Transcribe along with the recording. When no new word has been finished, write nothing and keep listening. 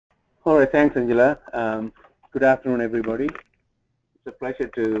All right, thanks, Angela. Good afternoon, everybody. It's a pleasure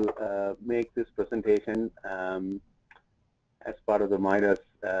to make this presentation as part of the MIDAS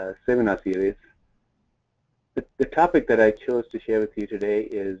seminar series. The topic that I chose to share with you today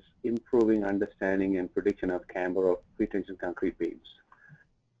is improving understanding and prediction of camber of pre-tension concrete beams.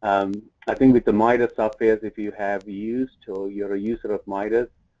 I think with the MIDAS software, if you have used or you're a user of MIDAS,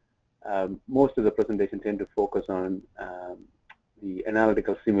 most of the presentation tend to focus on the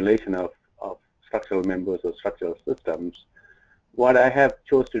analytical simulation of structural members or structural systems. What I have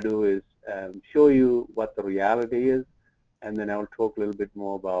chose to do is show you what the reality is, and then I'll talk a little bit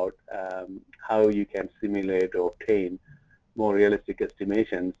more about how you can simulate or obtain more realistic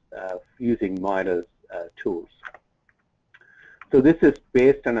estimations using MIDAS tools. So this is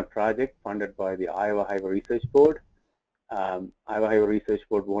based on a project funded by the Iowa Highway Research Board. Iowa Highway Research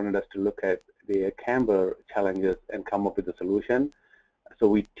Board wanted us to look at the Camber challenges and come up with a solution. So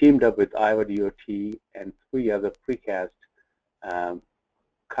we teamed up with Iowa DOT and 3 other precast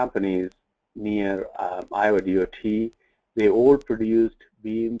companies near Iowa DOT. They all produced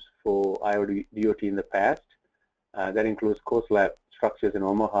beams for Iowa DOT in the past. That includes Coast Lab structures in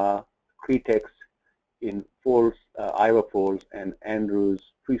Omaha, Cretex in Falls, Iowa Falls, and Andrews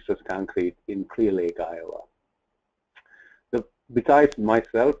Pre-Stressed Concrete in Clear Lake, Iowa. Besides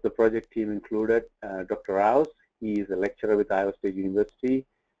myself, the project team included Dr. Rouse. He is a lecturer with Iowa State University.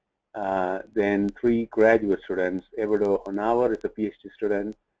 Then 3 graduate students. Eduardo Honauer is a PhD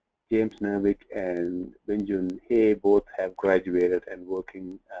student. James Nervick and Benjun Hay both have graduated and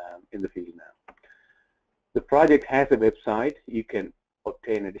working in the field now. The project has a website. You can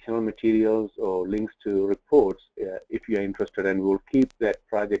obtain additional materials or links to reports if you're interested, and we'll keep that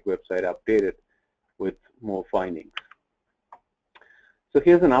project website updated with more findings. So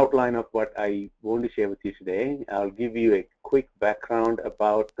here's an outline of what I want to share with you today. I'll give you a quick background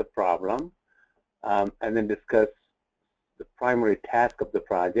about the problem and then discuss the primary task of the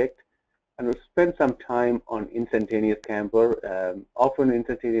project. And we'll spend some time on instantaneous camber. Often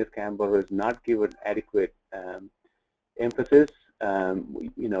instantaneous camber is not given adequate emphasis.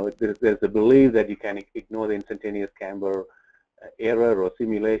 There's a belief that you can ignore the instantaneous camber error or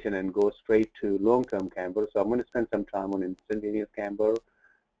simulation and go straight to long-term camber. So I'm going to spend some time on instantaneous camber,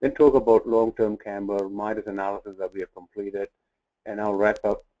 then talk about long-term camber, MIDAS analysis that we have completed, and I'll wrap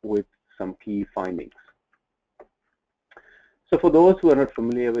up with some key findings. So for those who are not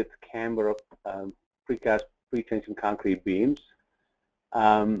familiar with camber of precast pre-tension concrete beams,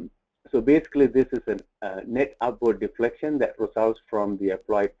 so basically this is a net upward deflection that results from the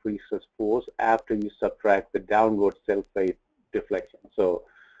applied pre-stress force after you subtract the downward self-weight deflection. So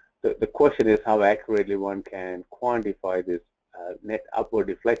the question is how accurately one can quantify this net upward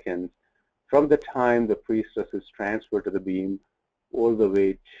deflection from the time the pre-stress is transferred to the beam all the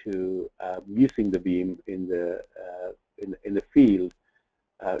way to using the beam in the field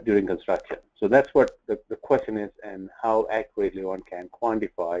during construction. So that's what the question is, and how accurately one can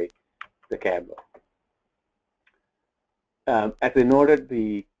quantify the camber. As I noted,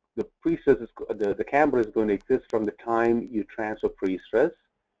 the pre-stress is, the camber is going to exist from the time you transfer pre-stress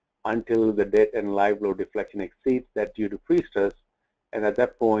until the dead and live load deflection exceeds that due to pre-stress, and at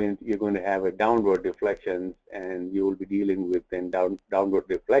that point you're going to have a downward deflection, and you will be dealing with then downward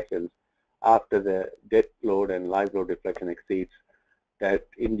deflections after the dead load and live load deflection exceeds that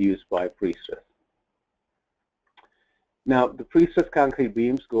induced by pre-stress. Now, the pre-stress concrete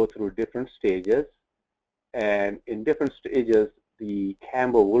beams go through different stages, and in different stages the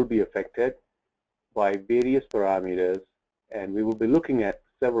camber will be affected by various parameters, and we will be looking at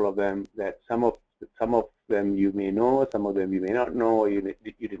several of them. That some of them you may know, some of them you may not know, or you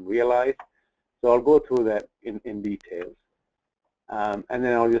didn't realize. So I'll go through that in details, and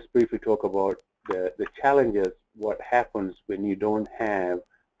then I'll just briefly talk about the challenges, what happens when you don't have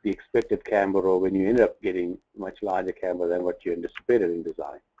the expected camber, or when you end up getting much larger camber than what you anticipated in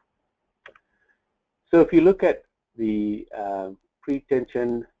design. So if you look at the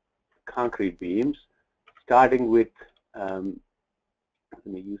pre-tension concrete beams, starting with, let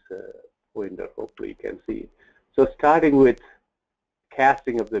me use a pointer, hopefully you can see. So starting with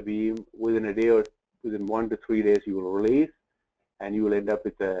casting of the beam, within a day or within 1 to 3 days you will release, and you will end up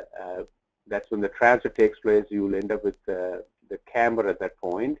with that's when the transfer takes place. You will end up with the camber at that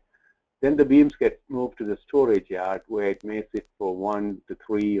point. Then the beams get moved to the storage yard, where it may sit for 1 to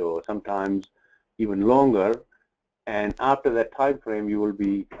 3 or sometimes even longer. And after that time frame, you will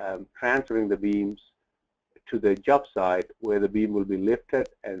be transferring the beams to the job site, where the beam will be lifted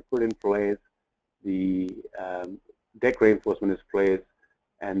and put in place. The deck reinforcement is placed,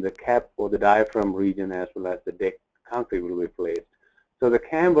 and the cap or the diaphragm region as well as the deck concrete will be placed. So the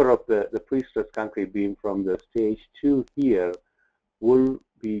camber of the pre-stressed concrete beam from the stage 2 here will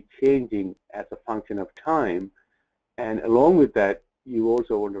be changing as a function of time. And along with that, you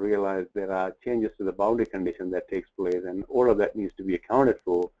also want to realize there are changes to the boundary condition that takes place, and all of that needs to be accounted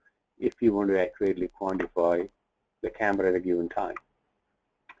for if you want to accurately quantify the camber at a given time.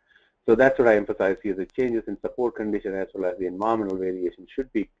 So that's what I emphasize here. The changes in support condition as well as the environmental variation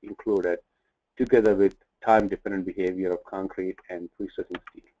should be included together with time-dependent behavior of concrete and pre-stressing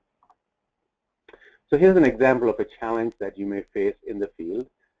steel. So here's an example of a challenge that you may face in the field,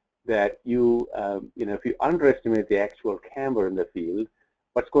 that if you underestimate the actual camber in the field,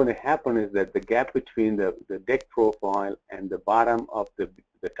 what's going to happen is that the gap between the deck profile and the bottom of the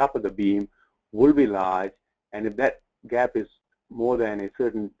top of the beam will be large, and if that gap is more than a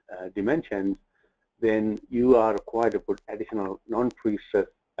certain dimension, then you are required to put additional non-pre-stress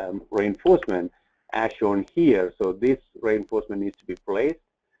reinforcement as shown here. So this reinforcement needs to be placed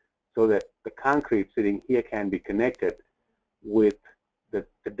so that the concrete sitting here can be connected with the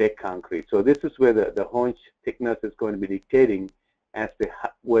deck concrete. So this is where the haunch thickness is going to be dictating as to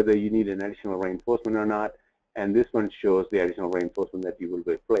whether you need an additional reinforcement or not, and this one shows the additional reinforcement that you will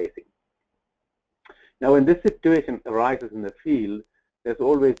be placing. Now when this situation arises in the field, there's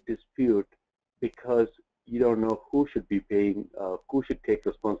always dispute because you don't know who should be paying, who should take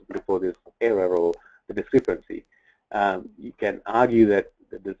responsibility for this error or the discrepancy. You can argue that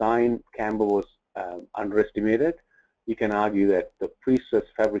the design camber was underestimated. You can argue that the pre-stress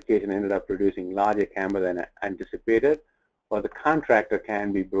fabrication ended up producing larger camber than anticipated, or the contractor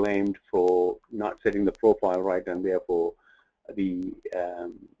can be blamed for not setting the profile right, and therefore the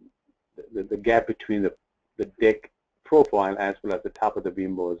gap between the deck profile as well as the top of the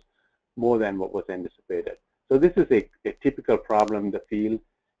beam was more than what was anticipated. So this is a typical problem in the field,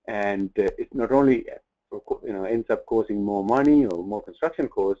 and it not only ends up causing more money or more construction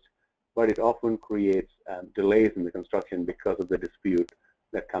costs, but it often creates delays in the construction because of the dispute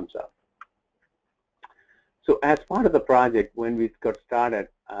that comes up. So as part of the project, when we got started,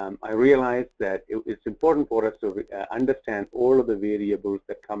 I realized that it's important for us to understand all of the variables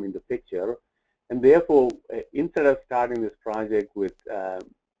that come into picture, and therefore, instead of starting this project with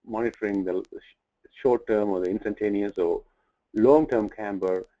monitoring the short-term or the instantaneous or long-term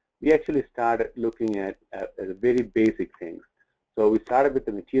camber, we actually started looking at very basic things. So we started with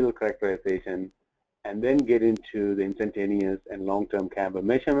the material characterization and then get into the instantaneous and long-term camber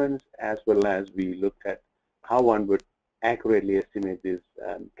measurements, as well as we looked at how one would accurately estimate this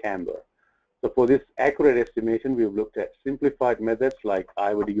camber. So for this accurate estimation, we've looked at simplified methods like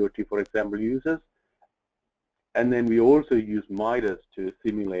EEW, for example, uses, and then we also use MIDAS to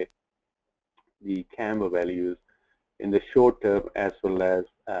simulate the camber values in the short term as well as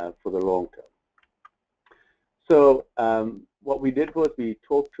for the long term. So what we did was we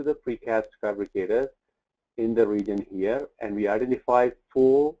talked to the precast fabricators in the region here, and we identified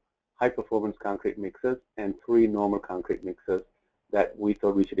 4 high-performance concrete mixers and 3 normal concrete mixers that we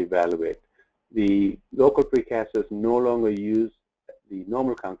thought we should evaluate. The local precasters no longer use the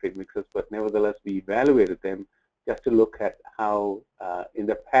normal concrete mixers, but nevertheless we evaluated them just to look at how in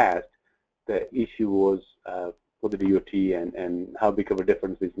the past the issue was for the DOT and how big of a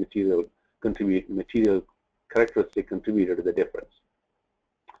difference this material characteristic contributed to the difference.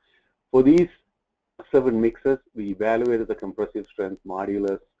 For these 7 mixers, we evaluated the compressive strength,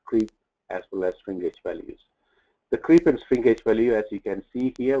 modulus, creep, as well as string gauge values. The creep and string gauge value, as you can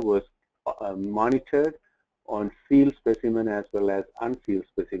see here, was monitored on sealed specimen as well as unsealed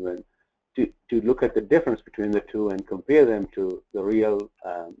specimen to look at the difference between the two and compare them to the real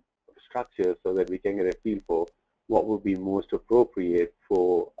structure so that we can get a feel for what would be most appropriate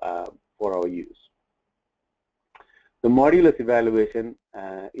for our use. The modulus evaluation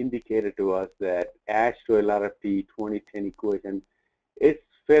indicated to us that ASH to LRFT 2010 equation is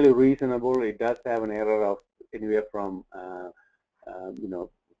fairly reasonable. It does have an error of anywhere from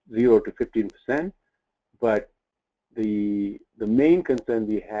 0 to 15%, but the main concern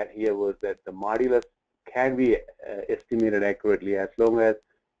we had here was that the modulus can be estimated accurately as long as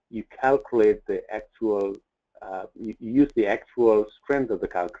you calculate the actual, you use the actual strength of the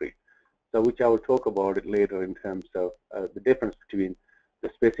concrete. So which I will talk about it later in terms of the difference between the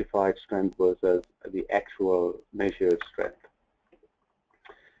specified strength versus the actual measured strength.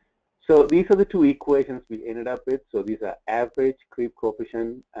 So these are the 2 equations we ended up with. So these are average creep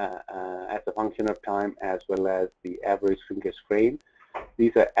coefficient as a function of time, as well as the average shrinkage strain.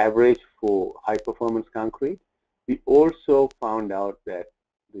 These are average for high performance concrete. We also found out that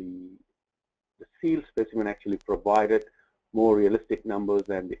the sealed specimen actually provided more realistic numbers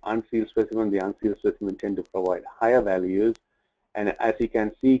than the unsealed specimen. The unsealed specimen tend to provide higher values, And as you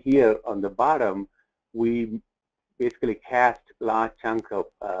can see here on the bottom, we basically cast large chunk of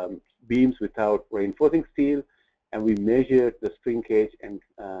beams without reinforcing steel, and we measured the shrinkage and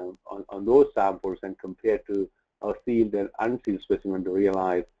on those samples and compared to our sealed and unsealed specimen to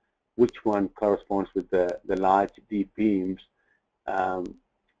realize which one corresponds with the large deep beams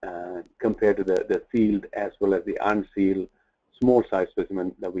compared to the sealed as well as the unsealed small size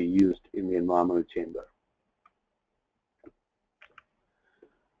specimen that we used in the environmental chamber.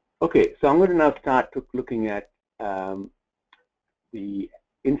 Okay, so I'm going to now start looking at the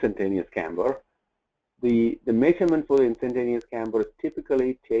instantaneous camber. The measurement for the instantaneous camber is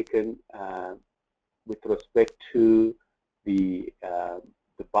typically taken with respect to the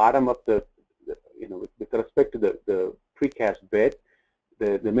bottom of the with respect to the precast bed.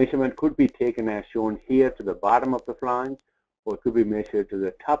 The measurement could be taken as shown here to the bottom of the flange, or it could be measured to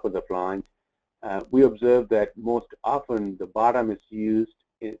the top of the flange. We observe that most often the bottom is used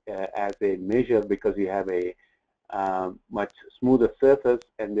as a measure because you have a much smoother surface,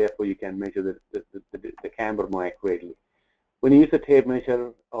 and therefore you can measure the camber more accurately. When you use a tape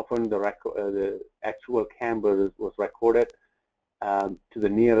measure, often the actual camber was recorded to the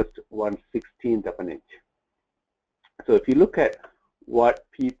nearest 1/16th of an inch. So if you look at what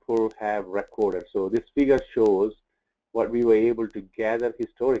people have recorded, so this figure shows what we were able to gather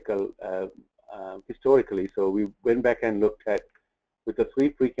historically. So we went back and looked at, with the 3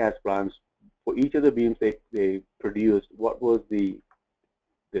 precast plants, for each of the beams they produced, what was the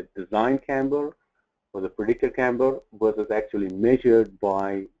design camber or the predicted camber versus actually measured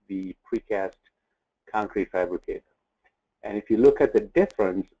by the precast concrete fabricator. And if you look at the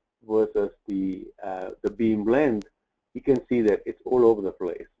difference versus the beam length, you can see that it's all over the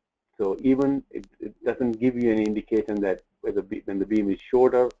place. So even it doesn't give you any indication that whether when the beam is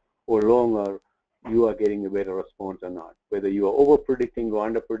shorter or longer, you are getting a better response or not. Whether you are over predicting or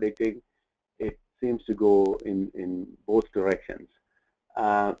under predicting, it seems to go in both directions.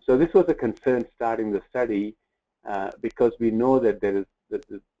 So this was a concern starting the study because we know that there is the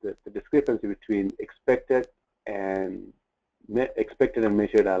discrepancy between expected and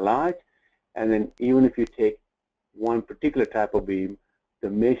measured are large, and then even if you take one particular type of beam, the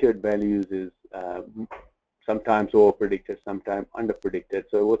measured values is sometimes over predicted, sometimes under predicted.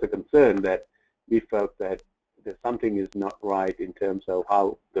 So it was a concern that we felt that something is not right in terms of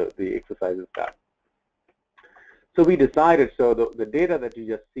how the exercise is done. So we decided, so the data that you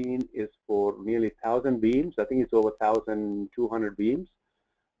just seen is for nearly 1,000 beams. I think it's over 1,200 beams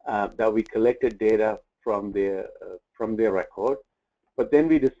that we collected data from their record. But then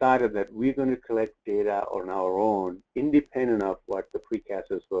we decided that we're going to collect data on our own, independent of what the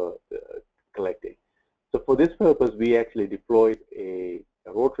precasters were collecting. So for this purpose, we actually deployed a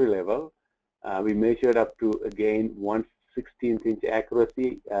rotary level. We measured up to, again, 1/16th inch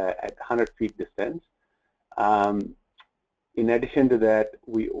accuracy at 100 feet distance. In addition to that,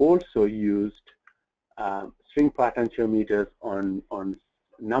 we also used string potentiometers on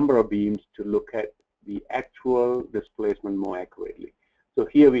number of beams to look at the actual displacement more accurately. So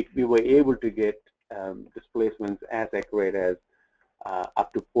here we were able to get displacements as accurate as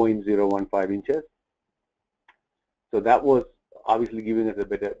up to 0.015 inches. So that was obviously giving us a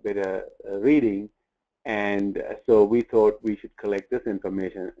better reading, and so we thought we should collect this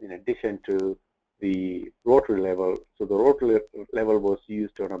information in addition to the rotary level. So the rotary level was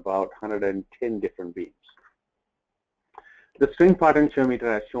used on about 110 different beams. The string potentiometer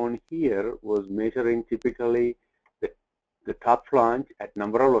as shown here was measuring typically the top flange at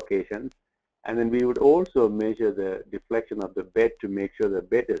number of locations, and then we would also measure the deflection of the bed to make sure the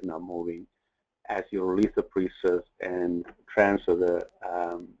bed is not moving as you release the pre-stress and transfer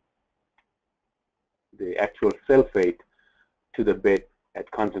the actual sulfate to the bed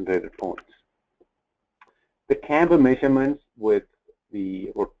at concentrated points. The camber measurements with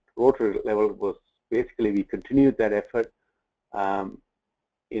the rotary level was basically, we continued that effort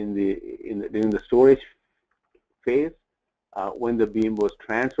during the storage phase when the beam was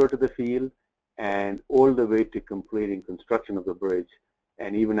transferred to the field, and all the way to completing construction of the bridge.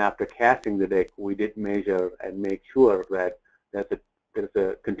 And even after casting the deck, we did measure and make sure that there's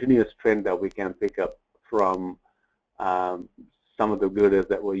a continuous trend that we can pick up from some of the girders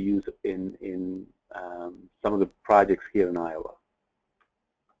that were used in some of the projects here in Iowa.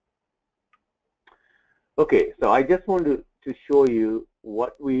 Okay, so I just wanted to show you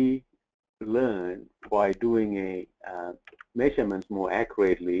what we learned by doing a measurements more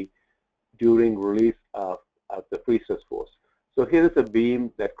accurately during release of the pre-stress force. So here is a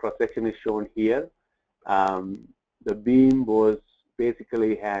beam. That cross-section is shown here. The beam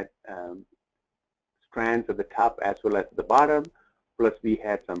basically had strands at the top as well as the bottom. plus we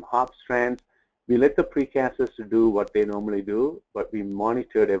had some hop strands. We let the precasters to do what they normally do, but we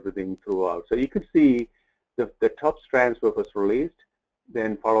monitored everything throughout. So you could see the top strands were first released,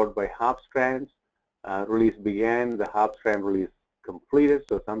 then followed by hop strands. Release began, the hop strand release completed.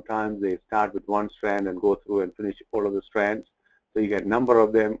 So sometimes they start with one strand and go through and finish all of the strands. So you get a number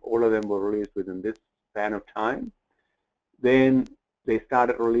of them, all of them were released within this span of time. Then they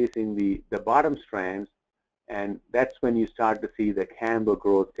started releasing the bottom strands, and that's when you start to see the camber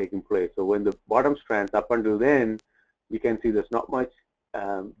growth taking place. So when the bottom strands, up until then, you can see there's not much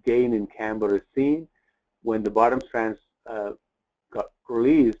gain in camber is seen. When the bottom strands got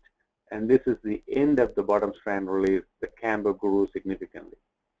released, and this is the end of the bottom strand release, the camber grew significantly.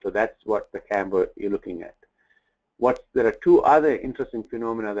 So that's what the camber you're looking at. There are two other interesting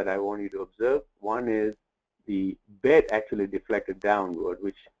phenomena that I want you to observe. One is the bed actually deflected downward,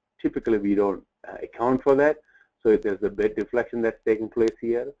 which typically we don't account for that. So there's a bed deflection that's taking place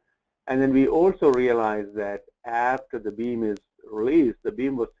here. And then we also realize that after the beam is released, the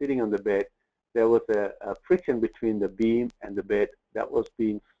beam was sitting on the bed. There was a friction between the beam and the bed that was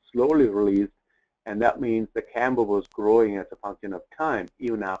being slowly released, and that means the camber was growing as a function of time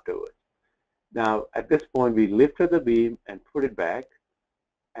even afterwards. Now, at this point, we lifted the beam and put it back,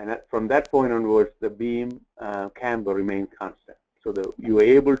 and from that point onwards, the beam camber remained constant. So you were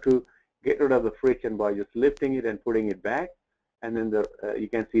able to get rid of the friction by just lifting it and putting it back, and then you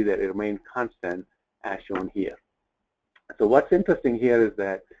can see that it remained constant as shown here. So what's interesting here is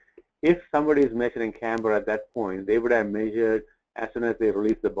that if somebody is measuring camber at that point, they would have measured, as soon as they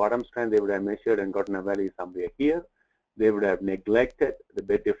released the bottom strand, they would have measured and gotten a value somewhere here. They would have neglected the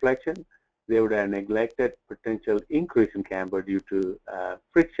bed deflection. They would have neglected potential increase in camber due to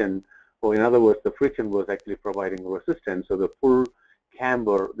friction, or in other words, the friction was actually providing resistance, so the full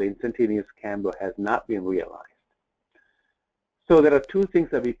camber, the instantaneous camber, has not been realized. So there are two things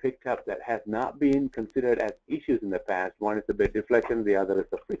that we picked up that has not been considered as issues in the past. One is the bed deflection, the other is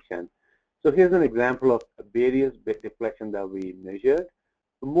the friction. So here's an example of various bed deflection that we measured.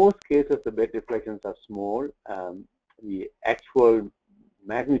 In most cases, the bed deflections are small. The actual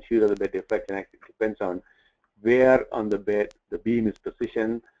magnitude of the bed deflection actually depends on where on the bed the beam is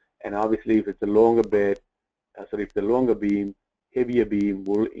positioned, and obviously if it's a longer bed, if the longer beam, heavier beam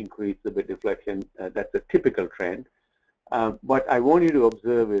will increase the bed deflection. That's a typical trend. What I want you to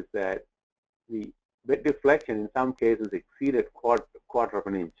observe is that the bed deflection in some cases exceeded quarter of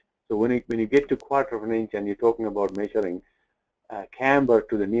an inch. So when you get to quarter of an inch and you're talking about measuring camber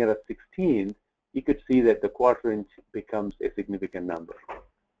to the nearest 16th, you could see that the quarter inch becomes a significant number.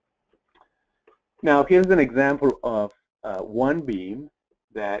 Now here's an example of one beam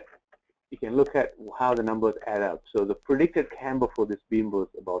that you can look at how the numbers add up. So the predicted camber for this beam was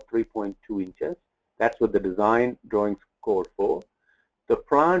about 3.2 inches. That's what the design drawings called for. The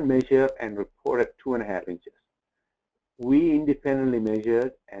plant measured and reported 2.5 inches. We independently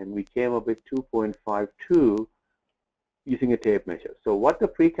measured and we came up with 2.52 using a tape measure. So what the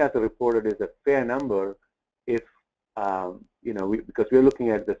precaster reported is a fair number if, because we're looking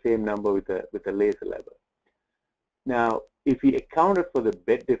at the same number with a laser level. Now, if we accounted for the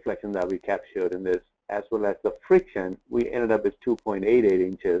bed deflection that we captured in this, as well as the friction, we ended up with 2.88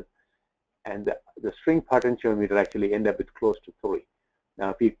 inches, and the string potentiometer actually ended up with close to 3. Now,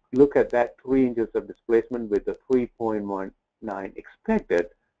 if you look at that 3 inches of displacement with the 3.19 expected,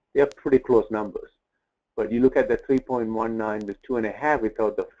 they are pretty close numbers. But you look at the 3.19 with 2.5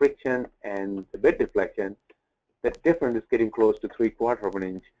 without the friction and the bed deflection, that difference is getting close to 3/4 of an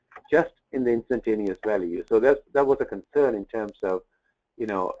inch just in the instantaneous value. So that was a concern in terms of,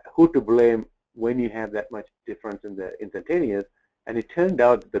 who to blame when you have that much difference in the instantaneous. And it turned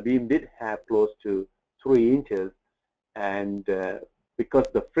out that the beam did have close to 3 inches, and because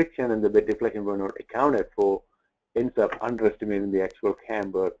the friction and the bed deflection were not accounted for, ends up underestimating the actual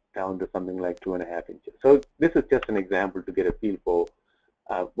camber down to something like 2.5 inches. So this is just an example to get a feel for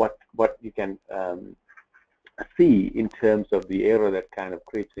what you can see in terms of the error that kind of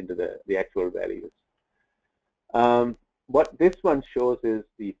creeps into the actual values. What this one shows is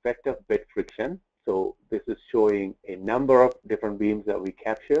the effect of bed friction. So this is showing a number of different beams that we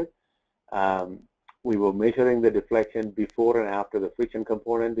captured. We were measuring the deflection before and after the friction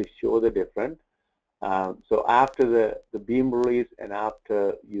component to show the difference. So after the beam release and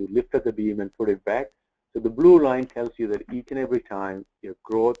after you lifted the beam and put it back, so the blue line tells you that each and every time your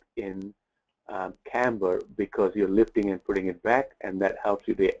growth in camber, because you're lifting and putting it back, and that helps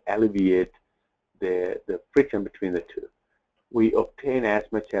you to alleviate the friction between the two. We obtain as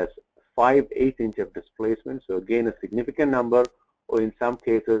much as 5/8 inch of displacement, so again a significant number, or in some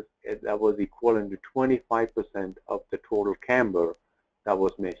cases that was equivalent to 25% of the total camber that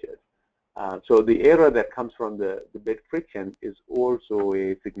was measured. So the error that comes from the bed friction is also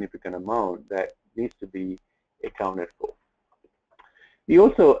a significant amount that needs to be accounted for. We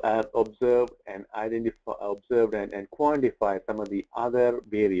also observed and quantified some of the other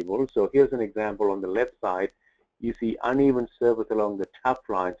variables. So here's an example on the left side. You see uneven surface along the top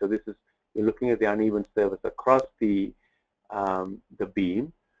line. So this is, you're looking at the uneven surface across the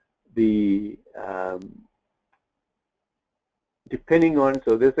beam. Depending on,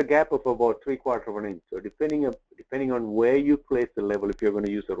 so there's a gap of about 3/4 of an inch. So depending on where you place the level, if you're going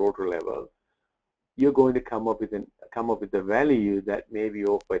to use a rotor level, you're going to come up with a value that may be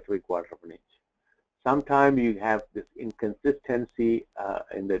off by 3/4 of an inch. Sometimes you have this inconsistency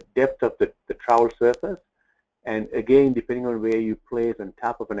in the depth of the trowel surface, and again, depending on where you place on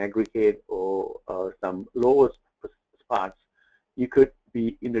top of an aggregate or some lower spots, you could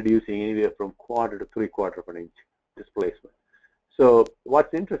be introducing anywhere from 1/4 to 3/4 of an inch displacement. So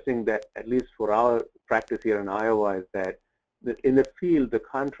what's interesting, that at least for our practice here in Iowa, is that in the field, the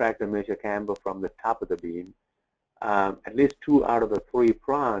contractor measure camber from the top of the beam. At least 2 out of the 3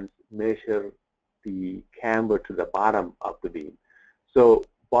 plants measure the camber to the bottom of the beam. So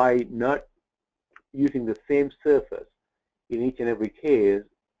by not using the same surface in each and every case,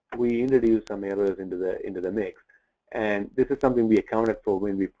 we introduce some errors into the mix. And this is something we accounted for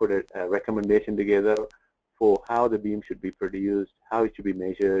when we put a recommendation together for how the beam should be produced, how it should be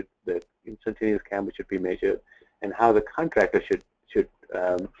measured, the instantaneous camber should be measured, and how the contractor should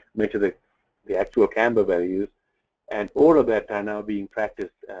measure the actual camber values. And all of that are now being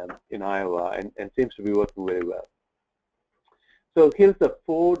practiced in Iowa and seems to be working very well. So here's the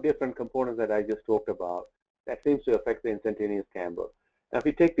 4 different components that I just talked about that seems to affect the instantaneous camber. Now, if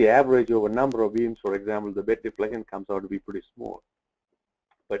you take the average over a number of beams, for example, the bed deflection comes out to be pretty small.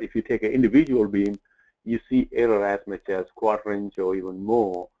 But if you take an individual beam, you see error as much as 1/4 inch or even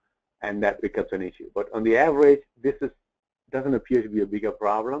more, and that becomes an issue. But on the average, this doesn't appear to be a bigger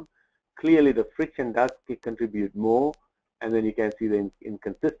problem. Clearly, the friction does contribute more, and then you can see the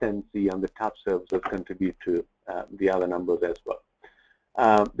inconsistency on the top surfaces contribute to the other numbers as well.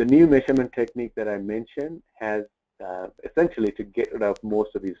 The new measurement technique that I mentioned has essentially to get rid of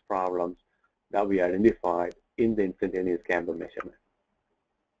most of these problems that we identified in the instantaneous camber measurement.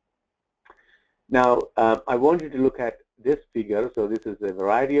 Now, I want you to look at this figure. So this is a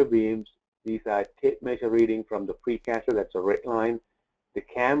variety of beams. These are tape measure reading from the precaster, that's a red line. The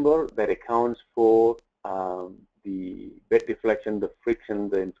camber that accounts for the bed deflection, the friction,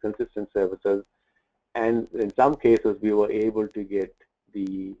 the inconsistent surfaces, and in some cases we were able to get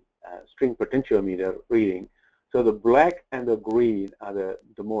the string potentiometer reading. So the black and the green are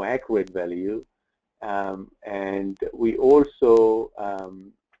the more accurate value, and we also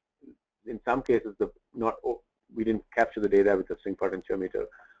in some cases we didn't capture the data with the string potentiometer.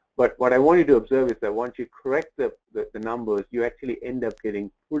 But what I want you to observe is that once you correct the numbers, you actually end up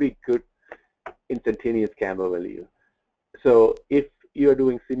getting pretty good instantaneous camber value. So if you're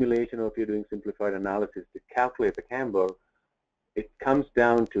doing simulation or if you're doing simplified analysis to calculate the camber, it comes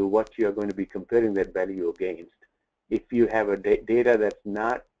down to what you're going to be comparing that value against. If you have a data that's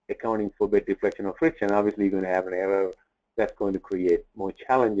not accounting for bed deflection or friction, obviously you're going to have an error that's going to create more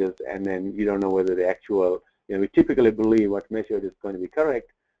challenges, and then you don't know whether the actual, we typically believe what's measured is going to be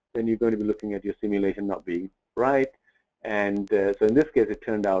correct, then you're going to be looking at your simulation not being right. And so in this case, it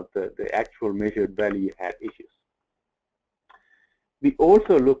turned out that the actual measured value had issues. We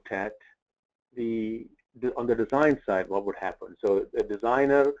also looked at on the design side, what would happen. So the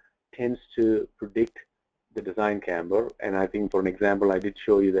designer tends to predict the design camber, and I think for an example, I did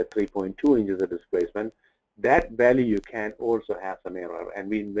show you that 3.2 inches of displacement. That value can also have some error, and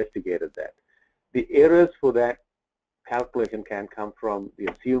we investigated that. The errors for that calculation can come from the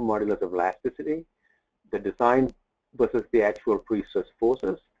assumed modulus of elasticity, the design versus the actual pre-stress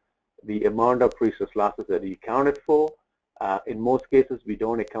forces, the amount of pre-stress losses that you accounted for. In most cases, we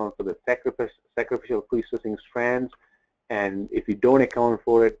don't account for the sacrificial pre-stressing strands, and if you don't account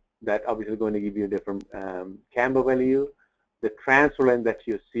for it, that obviously is going to give you a different camber value. The transfer length that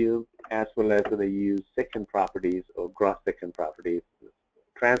you assume, as well as whether you use section properties or cross section properties,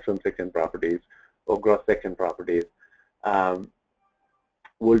 transform section properties or cross section properties,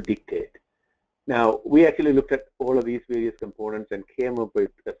 will dictate. Now, we actually looked at all of these various components and came up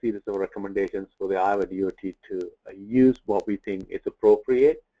with a series of recommendations for the Iowa DOT to use what we think is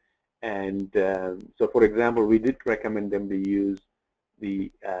appropriate. And so, for example, we did recommend them to use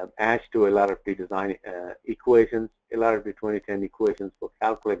the ASH to LRFD design equations, LRFD 2010 equations for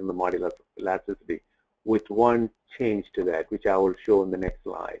calculating the modulus of elasticity, with one change to that, which I will show in the next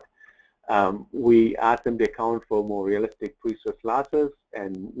slide. We ask them to account for more realistic pre-stress losses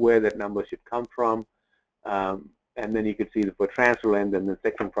and where that number should come from. And then you can see that for transfer length and the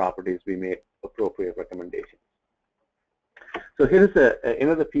section properties, we made appropriate recommendations. So here's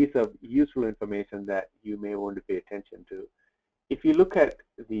another piece of useful information that you may want to pay attention to. If you look at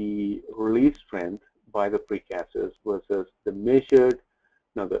the release strength by the precasters versus the measured,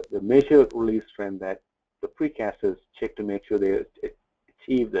 the measured release strength that the precasters check to make sure they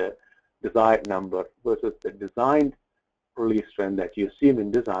achieve the desired number versus the designed release strength that you assume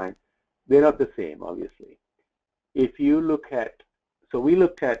in design, they're not the same, obviously. If you look at, so we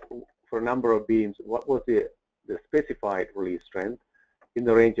looked at for a number of beams, what was the specified release strength in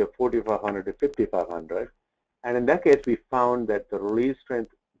the range of 4,500 to 5,500. And in that case, we found that the release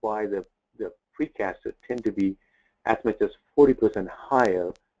strength by the precasters tend to be as much as 40%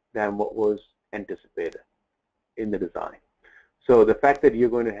 higher than what was anticipated in the design. So the fact that you're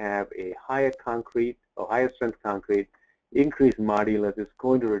going to have a higher concrete or higher strength concrete, increased modulus is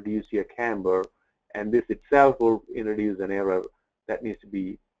going to reduce your camber, and this itself will introduce an error that needs to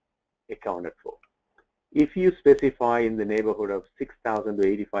be accounted for. If you specify in the neighborhood of 6,000 to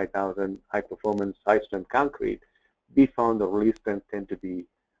 85,000 high performance, high strength concrete, we found the release strength tend to be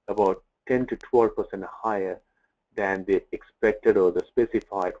about 10 to 12% higher than the expected or the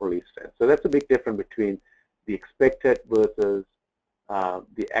specified release strength. So that's a big difference between the expected versus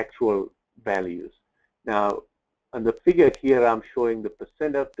the actual values. Now, on the figure here, I'm showing the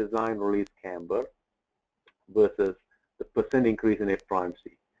percent of design release camber versus the percent increase in F prime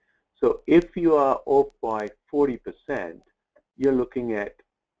C. So if you are off by 40%, you're looking at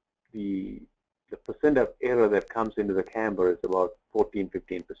the percent of error that comes into the camber is about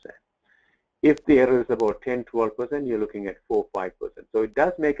 14–15%. If the error is about 10–12%, you're looking at 4–5%. So it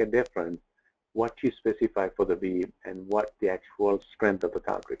does make a difference what you specify for the beam and what the actual strength of the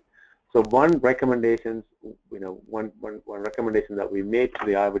concrete. So one recommendation that we made to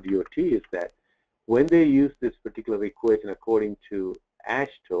the Iowa DOT is that when they use this particular equation according to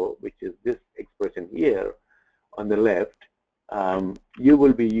AASHTO, which is this expression here on the left, you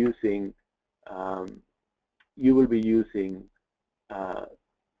will be using the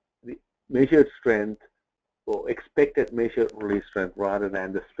measured strength or expected measured release strength rather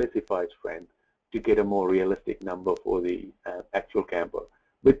than the specified strength to get a more realistic number for the actual camber.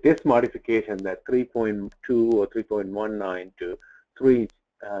 With this modification, that 3.2 or 3.19 to 3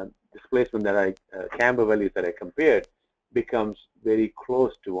 displacement that camber values that I compared becomes very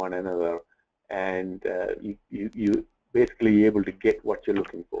close to one another, and you basically able to get what you're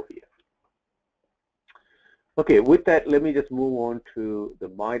looking for here. Okay, with that, let me just move on to the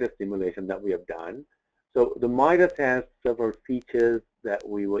MIDAS simulation that we have done. So the MIDAS has several features that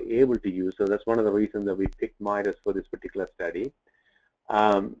we were able to use, so that's one of the reasons that we picked MIDAS for this particular study.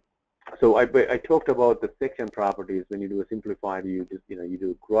 So I talked about the section properties. When you do a simplified, you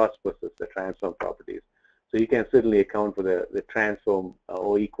do gross versus the transform properties. So you can certainly account for the transform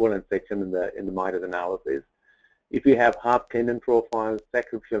or equivalent section in the MIDAS analysis. If you have half tenon profiles,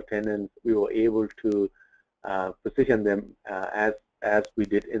 sacrificial tenons, we were able to position them as we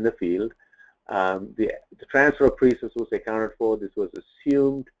did in the field. The transfer of pre-stress was accounted for. This was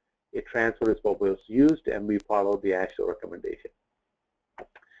assumed. A transfer is what was used, and we followed the AASHTO recommendation.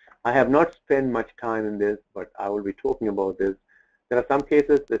 I have not spent much time in this, but I will be talking about this. There are some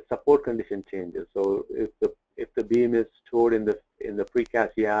cases that support condition changes. So if the beam is stored in the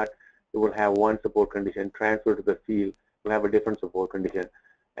precast yard, it will have one support condition. Transfer to the field will have a different support condition,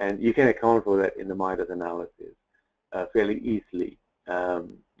 and you can account for that in the MIDAS analysis fairly easily.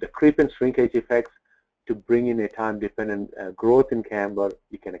 The creep and shrinkage effects to bring in a time-dependent growth in camber,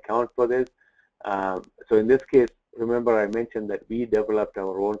 you can account for this. So in this case, remember I mentioned that we developed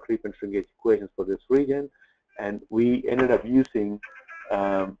our own creep and shrinkage equations for this region, and we ended up using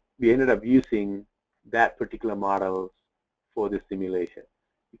that particular model for this simulation.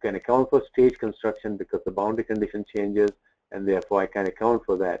 You can account for stage construction because the boundary condition changes, and therefore I can account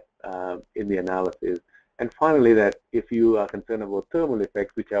for that in the analysis. And finally, that if you are concerned about thermal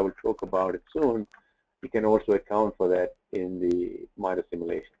effects, which I will talk about it soon, you can also account for that in the MIDAS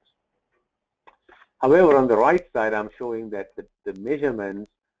simulations. However, on the right side, I'm showing that the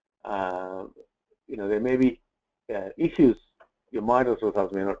measurements, there may be issues. Your MIDAS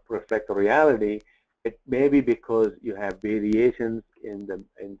results may not reflect the reality. It may be because you have variations in the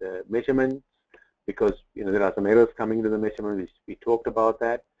measurements, because there are some errors coming into the measurement. We talked about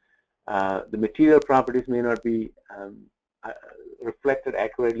that. The material properties may not be reflected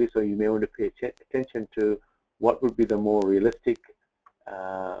accurately, so you may want to pay attention to what would be the more realistic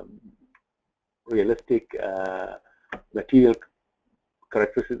material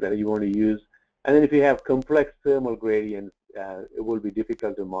characteristics that you want to use. And then if you have complex thermal gradients, it will be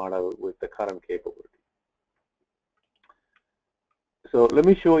difficult to model with the current capability. So let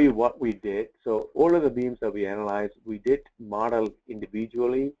me show you what we did. So all of the beams that we analyzed, we did model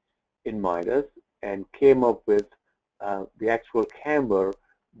individually in MIDAS and came up with the actual camber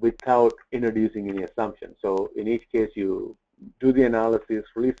without introducing any assumptions. So in each case, you do the analysis,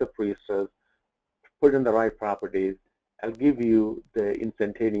 release the freezers, put in the right properties. I'll give you the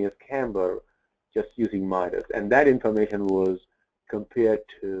instantaneous camber just using MIDAS. And that information was compared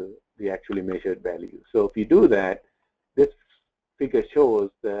to the actually measured value. So if you do that, this figure shows,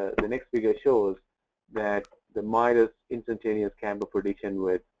 the next figure shows that the MIDAS instantaneous camber prediction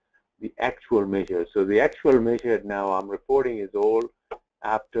with the actual measure. So the actual measured now I'm reporting is all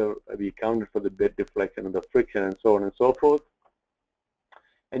after we accounted for the bed deflection and the friction and so on and so forth.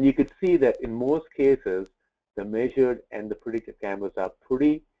 And you could see that in most cases, the measured and the predicted cambers are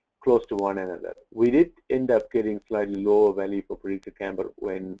pretty close to one another. We did end up getting slightly lower value for predicted camber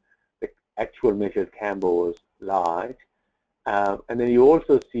when the actual measured camber was large. And then you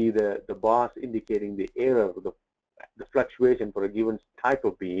also see the bars indicating the error, the fluctuation for a given type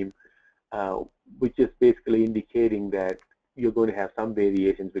of beam, which is basically indicating that you're going to have some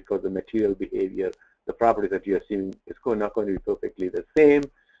variations because the material behavior, the properties that you're seeing is not going to be perfectly the same.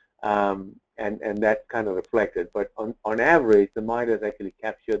 And that's kind of reflected. But on average, the MIDAS actually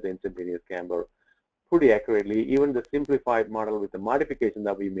captured the instantaneous camber pretty accurately, even the simplified model with the modification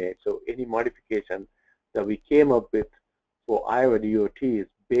that we made. So any modification that we came up with for Iowa DOT is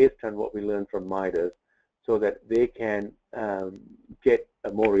based on what we learned from MIDAS so that they can get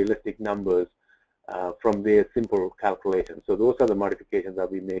more realistic numbers from their simple calculations. So those are the modifications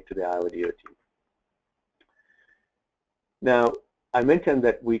that we made to the Iowa DOT. Now, I mentioned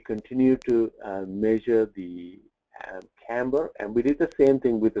that we continue to measure the camber, and we did the same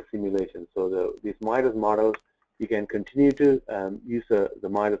thing with the simulation. So these MIDAS models, you can continue to use the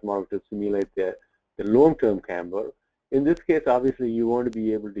MIDAS model to simulate the long-term camber. In this case, obviously, you want to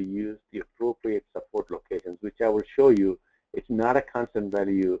be able to use the appropriate support locations, which I will show you. It's not a constant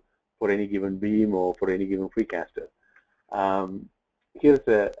value for any given beam or for any given precaster. Here's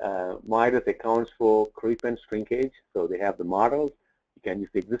MIDAS accounts for creep and shrinkage. So they have the models. You can use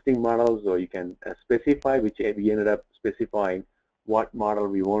the existing models, or you can specify, which we ended up specifying what model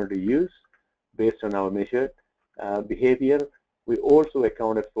we wanted to use based on our measured behavior. We also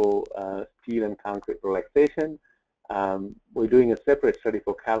accounted for steel and concrete relaxation. We're doing a separate study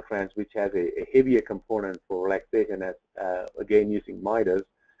for Caltrans, which has a heavier component for relaxation, as again using MIDAS.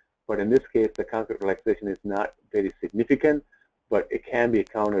 But in this case, the concrete relaxation is not very significant, but it can be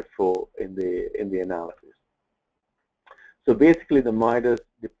accounted for in the analysis. So basically, the MIDAS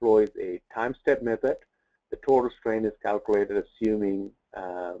deploys a time step method. The total strain is calculated assuming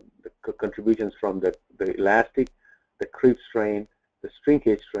the contributions from the elastic, the creep strain, the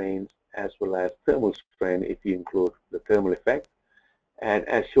shrinkage strains, as well as thermal strain if you include the thermal effect. And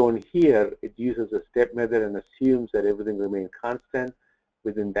as shown here, it uses a step method and assumes that everything remains constant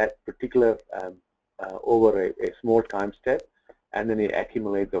within that particular over a small time step, and then it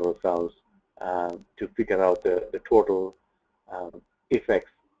accumulates the results to figure out the total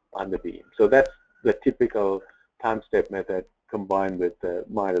effects on the beam. So that's the typical time step method combined with the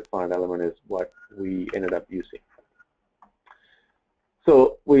MIDAS finite element is what we ended up using.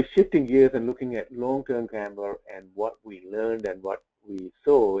 So we're shifting gears and looking at long-term camber and what we learned and what we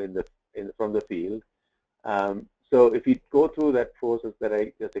saw from the field. So if you go through that process that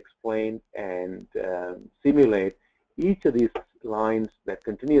I just explained and simulate, each of these lines, that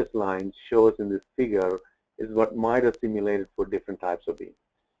continuous line shows in this figure, is what MIDAS simulated for different types of beams.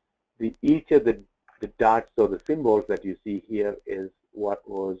 Each of the dots or the symbols that you see here is what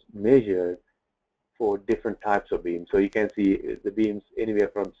was measured for different types of beams. So you can see the beams anywhere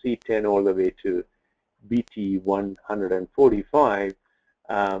from C10 all the way to BT145,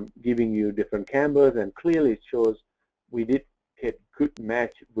 giving you different cambers, and clearly it shows we did get good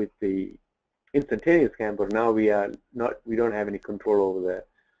match with the instantaneous camber. Now we don't have any control over the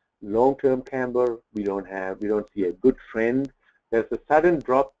long-term camber. We don't see a good trend. There's a sudden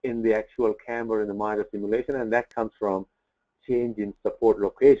drop in the actual camber in the MIDAS simulation, and that comes from change in support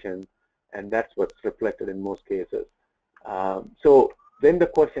location, and that's what's reflected in most cases. So then the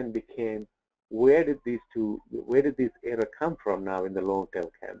question became, where did this error come from now in the long-term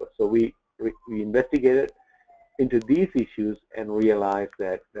camber? So we investigated into these issues and realized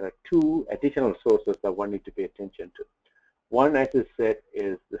that there are two additional sources that one needs to pay attention to. One, as I said,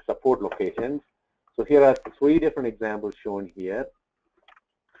 is the support locations. So here are 3 different examples shown here,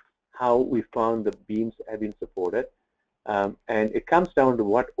 how we found the beams have been supported. And it comes down to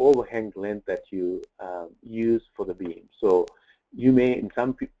what overhang length that you use for the beam. So you may, in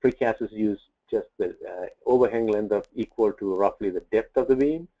some precasters, use just the overhang length of equal to roughly the depth of the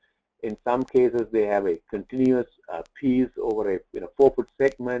beam. In some cases, they have a continuous piece over a 4-foot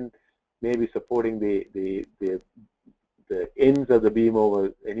segment, maybe supporting the ends of the beam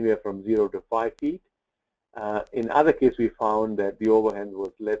over anywhere from 0 to 5 feet. In other cases, we found that the overhang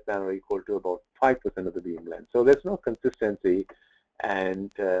was less than or equal to about 5% of the beam length. So there's no consistency,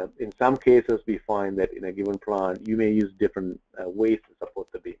 and in some cases, we find that in a given plant, you may use different ways to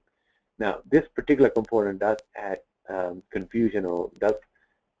support the beam. Now, this particular component does add confusion, or does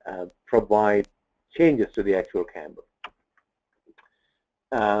provide changes to the actual camber.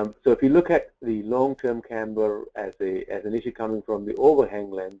 So if you look at the long-term camber as an issue coming from the overhang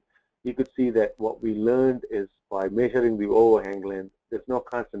length, you could see that what we learned is by measuring the overhang length, there's no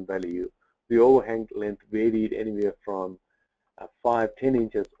constant value. The overhang length varied anywhere from 5-10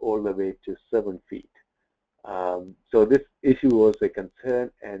 inches all the way to 7 feet. So this issue was a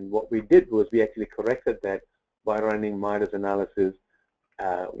concern, and what we did was we actually corrected that by running MIDAS analysis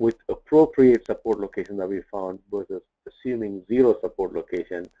with appropriate support location that we found versus assuming zero support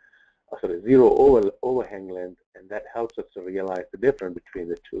location, zero overhang length, and that helps us to realize the difference between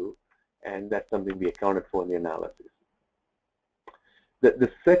the two, and that's something we accounted for in the analysis.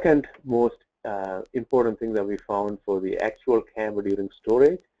 The second most important thing that we found for the actual camber during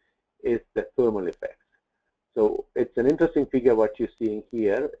storage is the thermal effects. So it's an interesting figure what you're seeing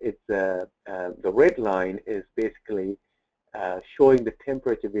here. It's the red line is basically showing the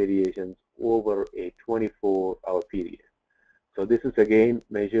temperature variations over a 24-hour period. So this is again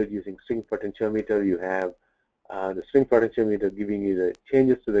measured using string potentiometer. You have the string potentiometer giving you the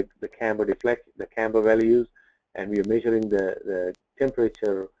changes to the camber the camber values, and we are measuring the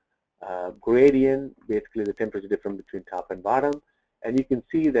temperature gradient, basically the temperature difference between top and bottom. And you can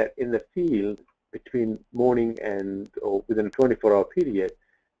see that in the field between morning and within a 24-hour period,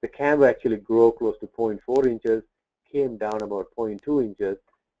 the camber actually grew close to 0.4 inches, came down about 0.2 inches,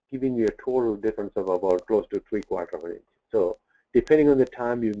 giving you a total difference of about close to 3/4 of an inch. So depending on the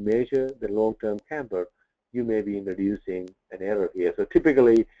time you measure the long-term camber, you may be introducing an error here. So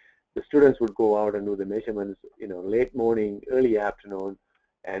typically, the students would go out and do the measurements, late morning, early afternoon,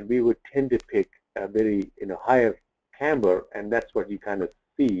 and we would tend to pick a very, higher camber, and that's what you kind of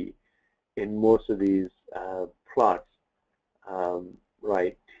see in most of these plots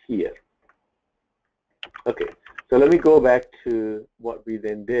right here. Okay, so let me go back to what we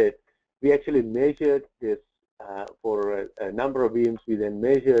then did. We actually measured this for a number of beams. We then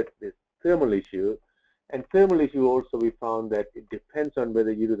measured this thermal issue. And thermal issue also, we found that it depends on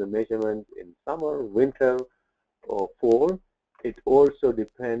whether you do the measurements in summer, winter, or fall. It also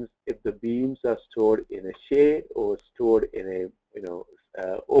depends if the beams are stored in a shade or stored in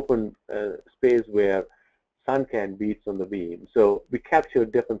a open space where sun can beat on the beam. So we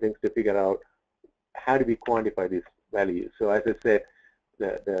captured different things to figure out how do we quantify these values. So as I said,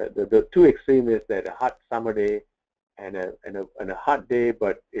 the two extremes is that a hot summer day and a hot day,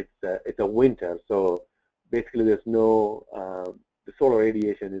 but it's a winter. So basically, there's no the solar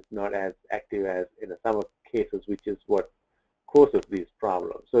radiation is not as active as in the summer cases, which is what causes these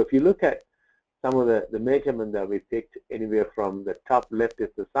problems. So if you look at some of the measurement that we picked, anywhere from the top left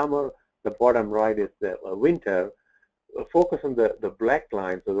is the summer, the bottom right is the winter. Focus on the black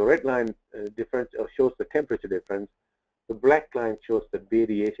line. So the red line difference shows the temperature difference. The black line shows the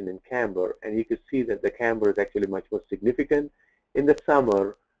variation in camber, and you can see that the camber is actually much more significant in the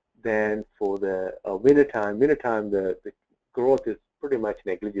summer than for the winter time. Winter time, the growth is pretty much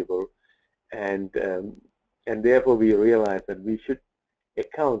negligible, and therefore we realize that we should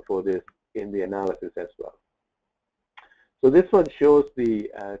account for this in the analysis as well. So this one shows the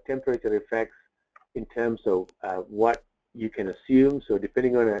temperature effects in terms of what you can assume. So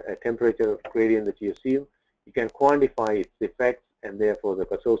depending on a temperature gradient that you assume, you can quantify its effects and therefore the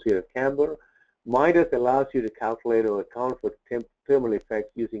associated camber. MIDAS allows you to calculate or account for thermal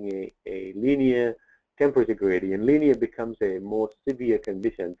effects using a linear temperature gradient. Linear becomes a more severe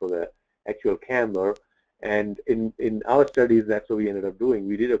condition for the actual camber, and in our studies, that's what we ended up doing.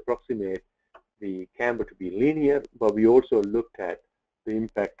 We did approximate the camber to be linear, but we also looked at the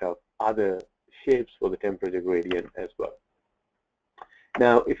impact of other shapes for the temperature gradient as well.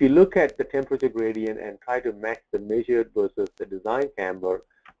 Now, if you look at the temperature gradient and try to match the measured versus the design camber,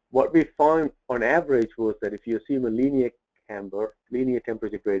 what we found on average was that if you assume a linear camber, linear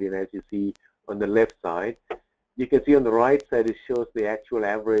temperature gradient, as you see on the left side, you can see on the right side it shows the actual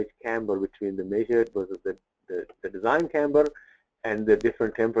average camber between the measured versus the design camber and the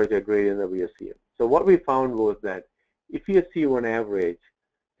different temperature gradient that we assume. So what we found was that if you assume on average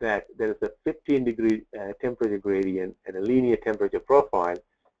that there is a 15-degree temperature gradient and a linear temperature profile,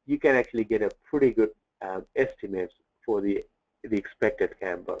 you can actually get a pretty good estimates for the expected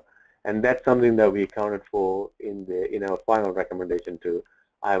camber. And that's something that we accounted for in our final recommendation to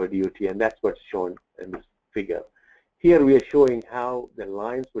Iowa DOT, and that's what's shown in this figure. Here we are showing how the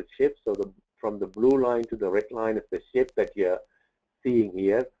lines would shift. So from the blue line to the red line is the shift that you're seeing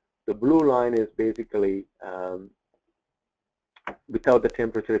here. The blue line is basically without the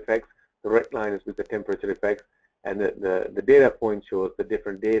temperature effects. The red line is with the temperature effects, and the data point shows the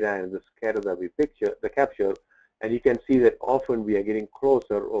different data and the scatter that we capture. And you can see that often we are getting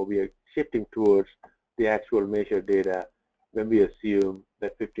closer, or we are shifting towards the actual measured data when we assume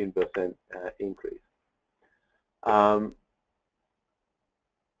that 15% increase.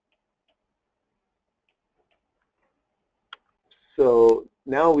 So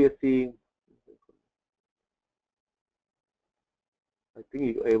now we are seeing, I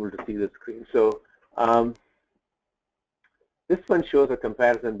think you're able to see the screen. So this one shows a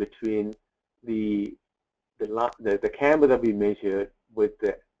comparison between the camber that we measured with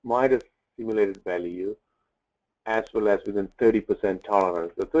the MIDAS simulated value, as well as within 30%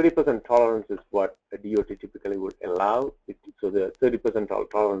 tolerance. The 30% tolerance is what a DOT typically would allow. So the 30%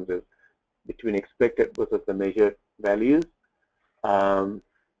 tolerance is between expected versus the measured values. On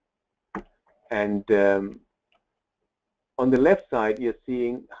the left side, you're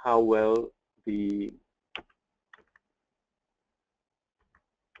seeing how well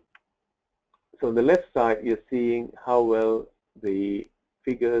so on the left side, you're seeing how well the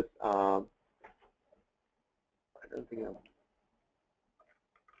figures are. I don't think I'm.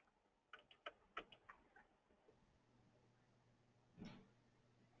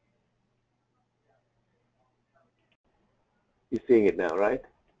 You're seeing it now, right?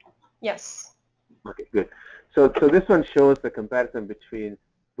 Yes. Okay, good. So this one shows the comparison between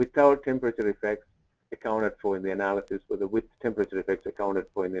without temperature effects accounted for in the analysis with temperature effects accounted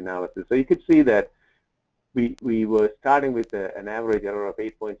for in the analysis. So you could see that we were starting with an average error of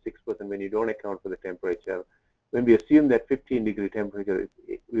 8.6% when you don't account for the temperature. When we assume that 15-degree temperature,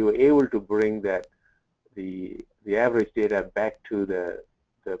 we were able to bring that the average data back to the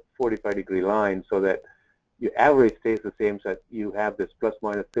 45-degree line, so that your average stays the same, so that you have this plus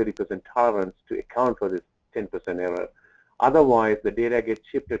minus 30% tolerance to account for this 10% error. Otherwise, the data gets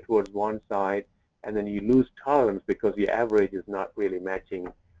shifted towards one side, and then you lose tolerance because your average is not really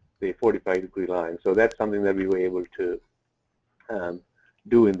matching the 45-degree line. So that's something that we were able to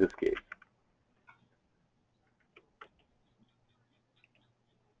do in this case.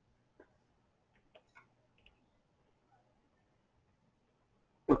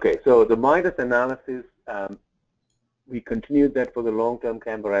 Okay, so the MIDAS analysis, we continued that for the long-term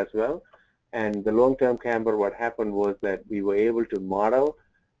camber as well. And the long-term camber, what happened was that we were able to model,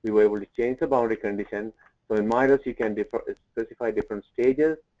 we were able to change the boundary condition. So in MIDAS, you can specify different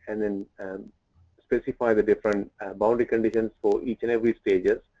stages, and then specify the different boundary conditions for each and every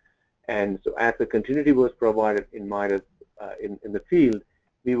stages. And so as the continuity was provided in MIDAS in the field,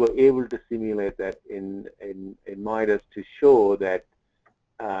 we were able to simulate that in MIDAS to show that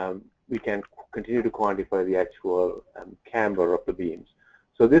we can continue to quantify the actual camber of the beams.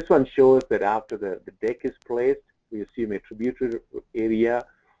 So this one shows that after the deck is placed, we assume a tributary area,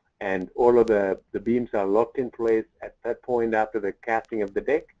 and all of the beams are locked in place at that point after the casting of the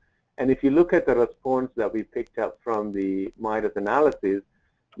deck. And if you look at the response that we picked up from the MIDAS analysis,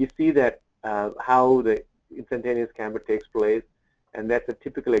 you see that how the instantaneous camber takes place, and that's a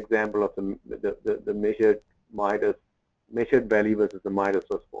typical example of the measured MIDAS measured value versus the MIDAS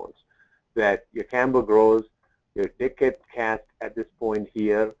response. That your camber grows, your deck gets cast at this point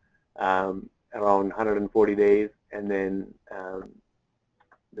here around 140 days, and then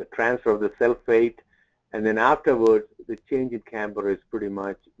the transfer of the sulfate, and then afterwards the change in camber is pretty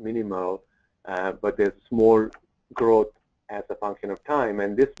much minimal, but there's small growth as a function of time,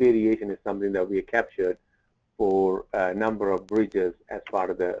 and this variation is something that we captured for a number of bridges as part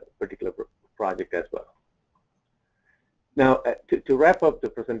of the particular project as well. Now, to wrap up the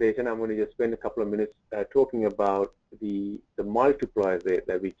presentation, I'm going to just spend a couple of minutes talking about the multipliers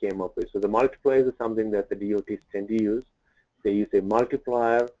that we came up with. So the multipliers is something that the DOTs tend to use. They use a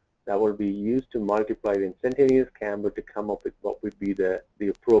multiplier that will be used to multiply the instantaneous camber to come up with what would be the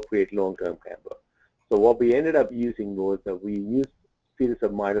appropriate long-term camber. So what we ended up using was that we used series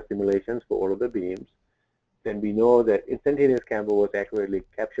of MIDAS simulations for all of the beams. Then we know that instantaneous camber was accurately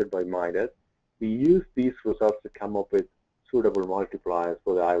captured by MIDAS. We used these results to come up with suitable multipliers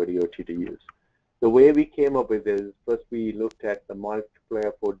for the Iowa DOT to use. The way we came up with this, first we looked at the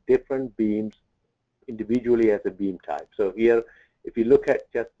multiplier for different beams individually as a beam type. So here, if you look at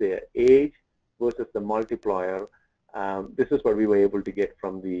just the age versus the multiplier, this is what we were able to get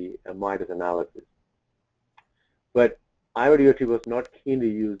from the MIDAS analysis. But IODOT was not keen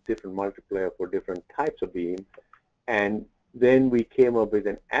to use different multiplier for different types of beam, and then we came up with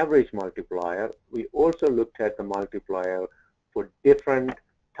an average multiplier. We also looked at the multiplier for different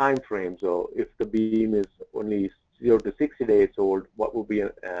time frames. So if the beam is only 0 to 60 days old, what would be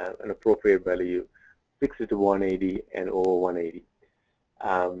an appropriate value, 60 to 180 and over 180.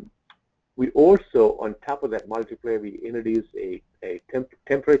 We also, on top of that multiplier, we introduced a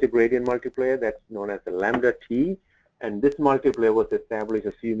temperature gradient multiplier that's known as the lambda T, and this multiplier was established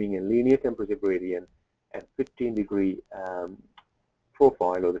assuming a linear temperature gradient at 15-degree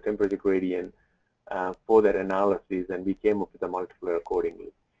profile, or the temperature gradient for that analysis, and we came up with a multiplier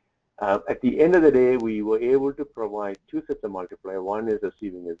accordingly. At the end of the day, we were able to provide two sets of multiplier. One is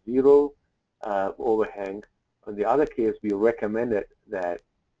assuming a 0 overhang. In the other case, we recommended that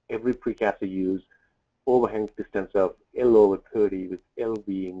every precaster use overhang distance of L over 30, with L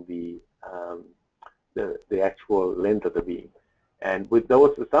being the actual length of the beam. And with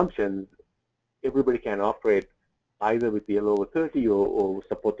those assumptions, everybody can operate either with the L over 30 or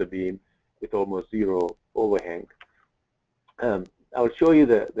support the beam with almost 0 overhang. I'll show you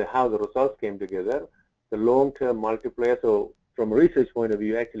how the results came together. The long-term multiplier, so from a research point of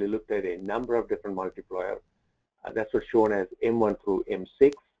view, actually looked at a number of different multipliers. That's what's shown as M1 through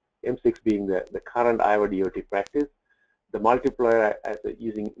M6, M6 being the current IODOT practice. The multiplier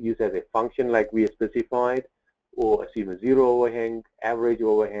used as a function like we have specified, or assume a 0 overhang, average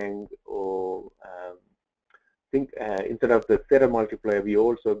overhang, or instead of the theta multiplier, we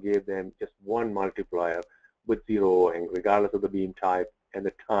also gave them just one multiplier with 0 overhang, regardless of the beam type and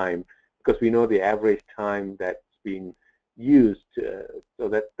the time, because we know the average time that's being used, so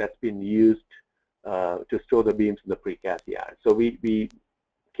that's been used to store the beams in the precast yard. So we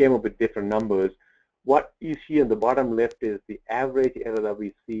came up with different numbers. What you see on the bottom left is the average error that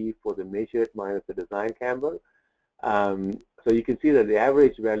we see for the measured minus the design camber. So you can see that the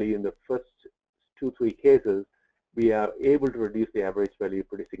average value in the first 2-3 cases, we are able to reduce the average value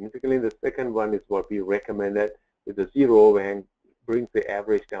pretty significantly. The second one is what we recommended, with the 0 overhang, brings the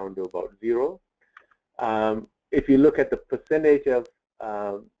average down to about 0. If you look at the percentage of,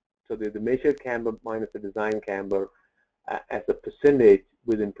 so the measured camber minus the design camber as a percentage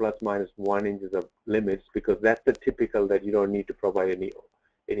within plus minus 1 inches of limits, because that's the typical that you don't need to provide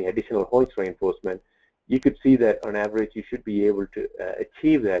any additional hoist reinforcement. You could see that on average you should be able to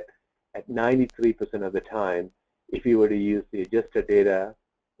achieve that at 93% of the time if you were to use the adjusted data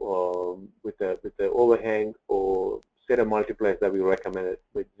with the overhang or set of multipliers that we recommended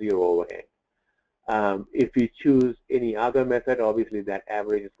with 0 overhang. If you choose any other method, obviously that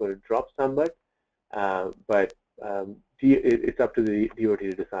average is going to drop somewhat, but it's up to the DOT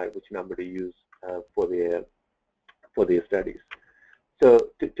to decide which number to use for their studies.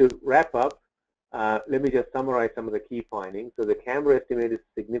 So to wrap up, let me just summarize some of the key findings. So the camber estimate is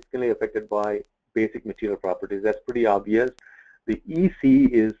significantly affected by basic material properties. That's pretty obvious. The EC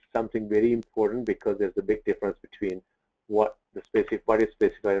is something very important because there's a big difference between what is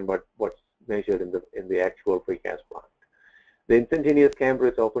specified and what's measured in the actual precast plant. The instantaneous camber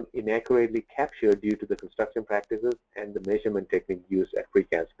is often inaccurately captured due to the construction practices and the measurement technique used at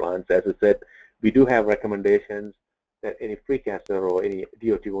precast plants. As I said, we do have recommendations that any precaster or any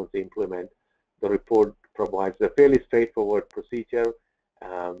DOT wants to implement. The report provides a fairly straightforward procedure,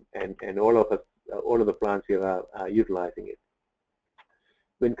 and all of the plants here are utilizing it.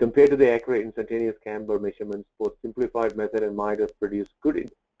 When compared to the accurate instantaneous camber measurements, both simplified method and MIDAS produce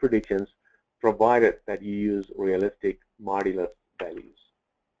good predictions, provided that you use realistic modulus values.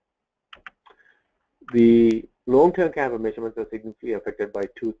 The long-term camber measurements are significantly affected by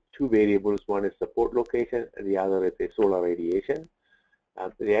two variables. One is support location, and the other is a solar radiation.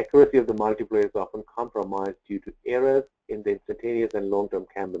 The accuracy of the multiplier is often compromised due to errors in the instantaneous and long-term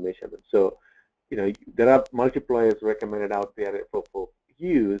camber measurements. So, there are multipliers recommended out there for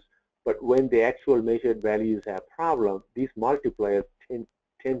use, but when the actual measured values have problems, these multipliers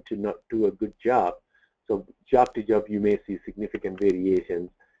tend to not do a good job. So job to job, you may see significant variations,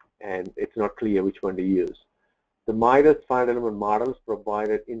 and it's not clear which one to use. The MIDAS finite element models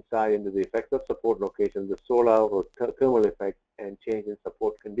provided insight into the effects of support locations, the solar or thermal effects, and change in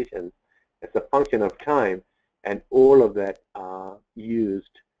support conditions as a function of time, and all of that are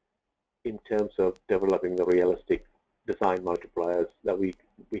used in terms of developing the realistic design multipliers that we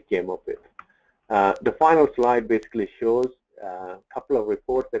came up with. The final slide basically shows a couple of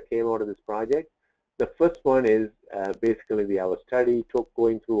reports that came out of this project. The first one is basically our study,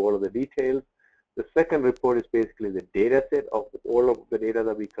 going through all of the details. The second report is basically the data set of all of the data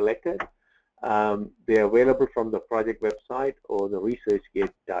that we collected. They're available from the project website or the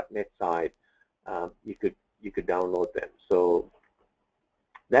researchgate.net site. You could download them. So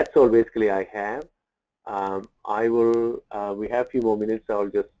that's all basically I have. We have a few more minutes, so I'll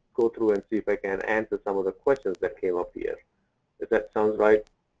just go through and see if I can answer some of the questions that came up here. Does that sound right?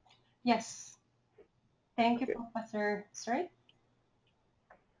 Yes. Thank you, Professor Sri.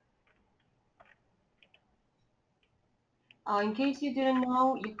 In case you didn't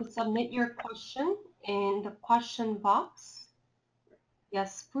know, you could submit your question in the question box.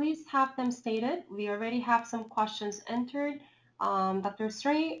 Yes, please have them stated. We already have some questions entered. Dr.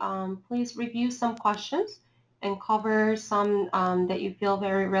 Sri, please review some questions and cover some that you feel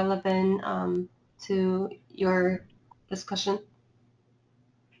very relevant to your discussion.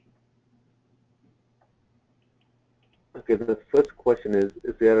 Okay, the first question is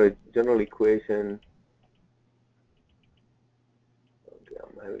there a general equation? Okay,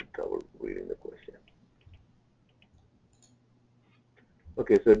 I'm having trouble reading the question.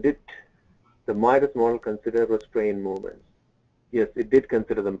 Okay, so did the MIDAS model consider restraint moments? Yes, it did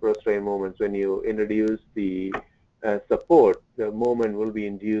consider the restraint moments. When you introduce the support, the moment will be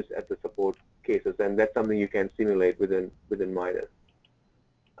induced at the support cases, and that's something you can simulate within MIDAS.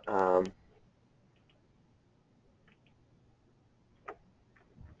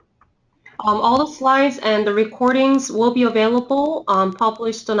 All the slides and the recordings will be available,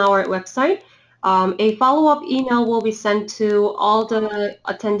 published on our website. A follow-up email will be sent to all the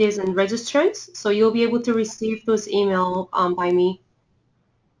attendees and registrants, so you'll be able to receive those emails by me.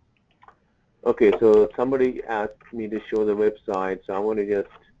 Okay, so somebody asked me to show the website, so I want to just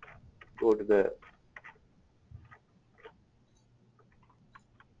go to the,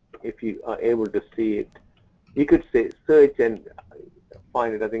 if you are able to see it, you could say search and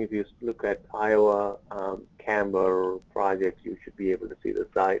find it. I think if you look at Iowa Camber projects, you should be able to see the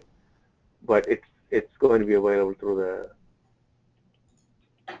site. But it's going to be available through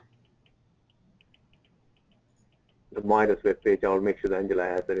the MIDAS webpage. I'll make sure that Angela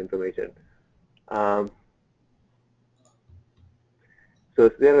has that information. So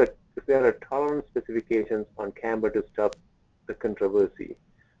if there are tolerance specifications on Camber to stop the controversy.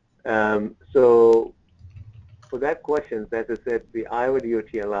 So for that question, as I said, the Iowa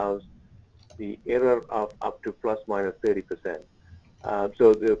DOT allows the error of up to plus minus 30%.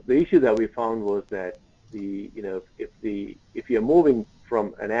 So the issue that we found was that if you're moving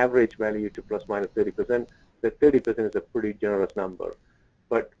from an average value to plus minus 30%, that 30% is a pretty generous number.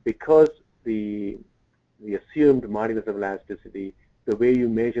 But because the assumed modulus of elasticity, the way you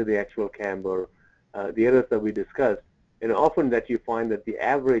measure the actual camber, the errors that we discussed, and often that you find that the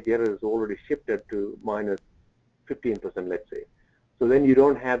average error is already shifted to minus 15%, let's say. So then you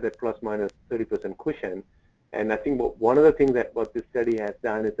don't have that plus minus 30% cushion. And I think one of the things that what this study has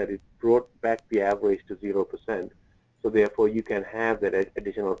done is that it brought back the average to 0%. So therefore, you can have that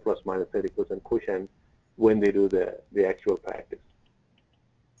additional plus minus 30% cushion when they do the actual practice.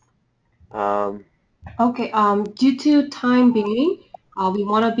 Okay, due to time being, we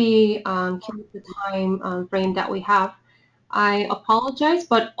want to be keep the time frame that we have. I apologize,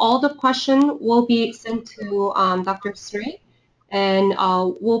 but all the question will be sent to Dr. Sri, and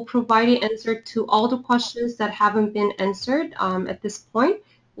we'll provide an answer to all the questions that haven't been answered at this point.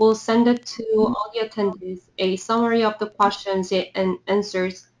 We'll send it to all the attendees, a summary of the questions and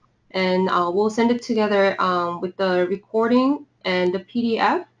answers, and we'll send it together with the recording and the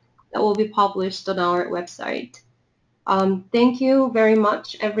PDF that will be published on our website. Thank you very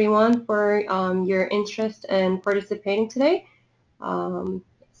much, everyone, for your interest and participating today.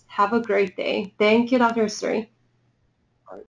 Have a great day. Thank you, Dr. Sri.